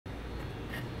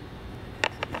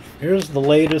Here's the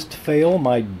latest fail,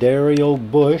 my Dario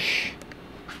Busch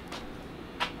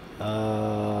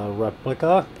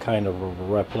replica, kind of a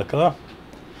replica.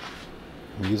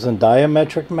 I'm using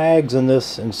diametric mags in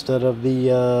this instead of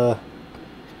the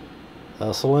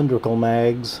cylindrical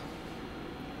mags.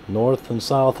 North and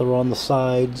south are on the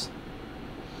sides.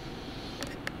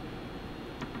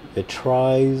 It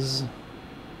tries,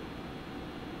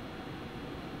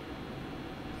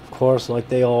 of course, like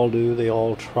they all do, they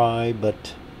all try,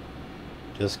 but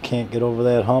just can't get over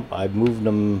that hump. I've moved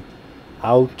them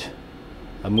out,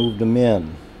 I moved them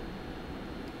in.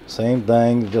 Same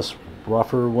thing, just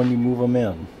rougher when you move them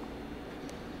in.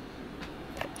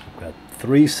 I've got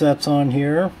 3 sets on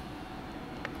here.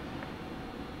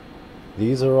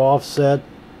 These are offset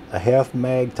a half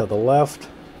mag to the left.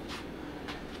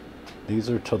 These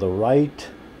are to the right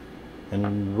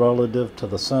and relative to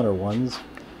the center ones,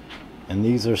 and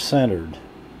these are centered.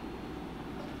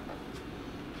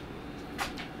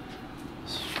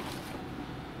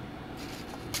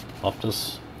 Off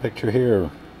this picture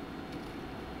here.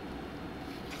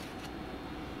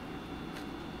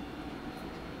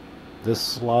 This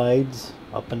slides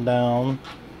up and down.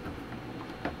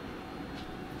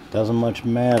 Doesn't much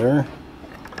matter.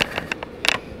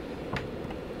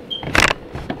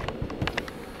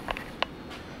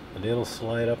 But it'll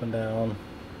slide up and down.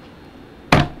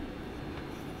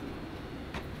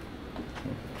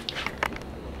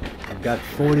 I've got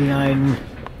 49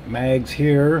 mags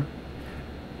here.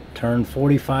 Turn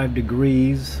 45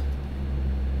 degrees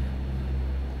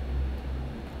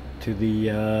to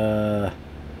the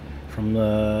from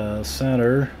the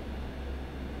center.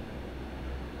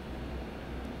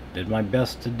 Did my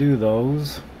best to do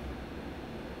those.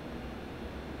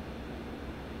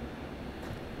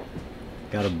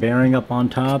 Got a bearing up on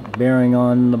top, bearing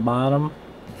on the bottom,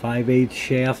 5/8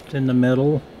 shaft in the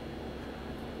middle,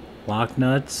 lock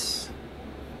nuts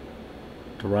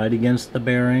to ride against the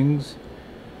bearings,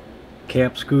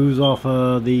 cap screws off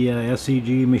of the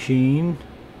SCG machine.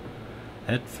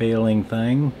 That failing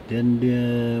thing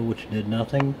didn't, which did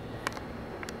nothing.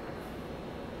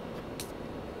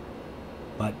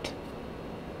 But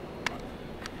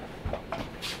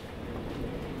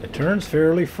it turns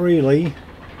fairly freely.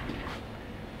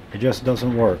 It just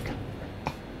doesn't work.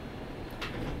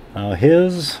 Now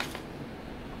this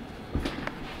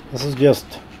is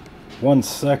just one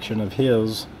section of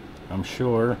his, I'm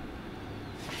sure.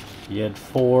 He had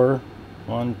 4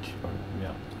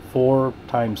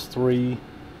 times 3.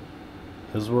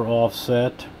 His were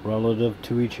offset relative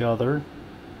to each other.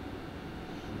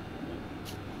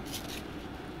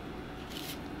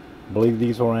 I believe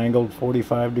these were angled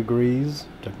 45 degrees.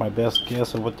 Took my best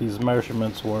guess of what these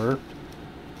measurements were.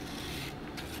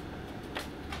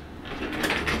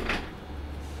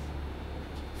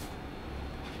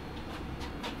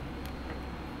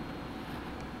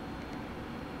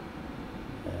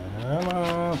 Come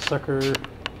on, sucker.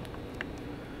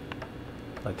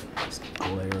 Like this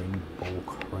glaring bull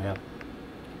crap.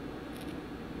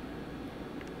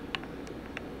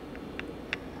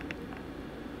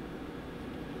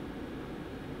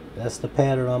 That's the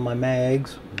pattern on my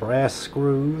mags. Brass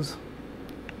screws.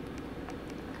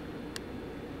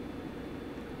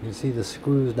 You see the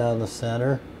screws down the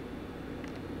center.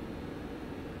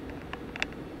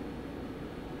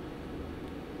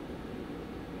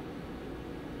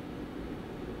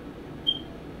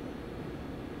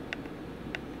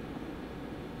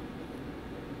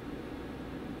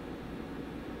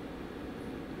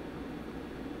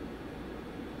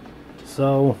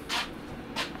 So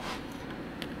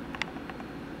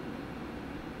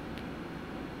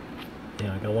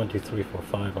yeah, I got 1, 2, 3, 4,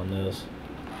 5 on this.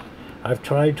 I've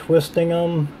tried twisting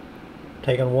them,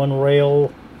 taking one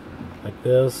rail like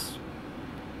this,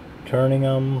 turning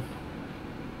them.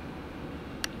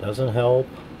 Doesn't help.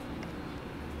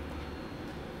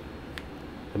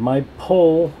 It might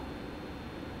pull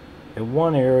in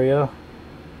one area,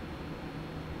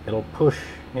 it'll push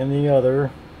in the other.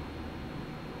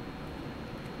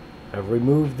 I've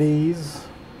removed these.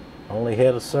 Only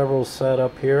had several set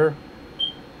up here.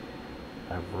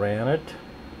 I've ran it,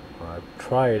 or I've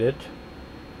tried it.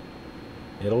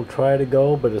 It'll try to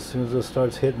go, but as soon as it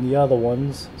starts hitting the other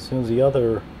ones, as soon as the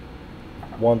other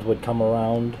ones would come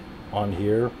around on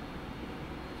here,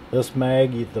 this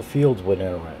mag, the fields would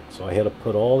interact. So I had to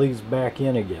put all these back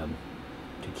in again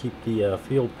to keep the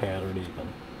field pattern even.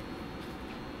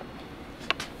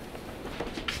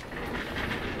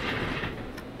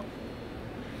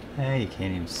 Hey, you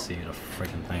can't even see the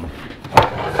freaking thing.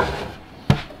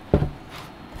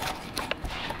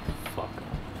 Fuck.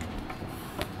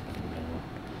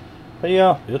 But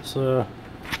yeah, it's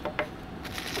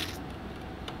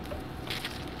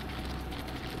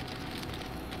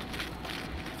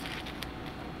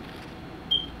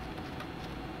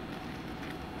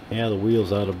Yeah, the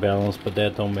wheel's out of balance, but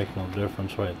that don't make no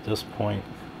difference right at this point.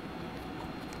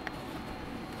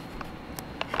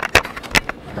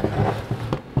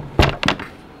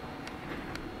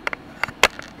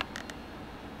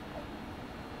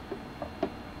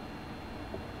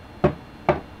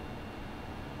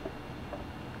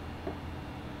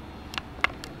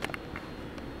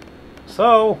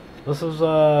 So, this is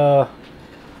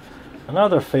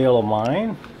another fail of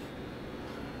mine.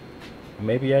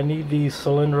 Maybe I need these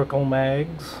cylindrical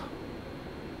mags.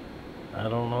 I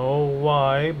don't know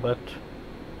why, but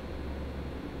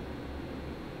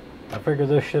I figured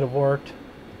this should have worked.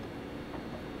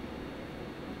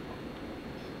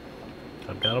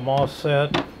 I've got them all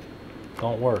set.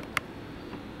 Don't work.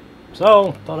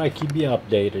 So, thought I'd keep you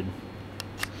updated.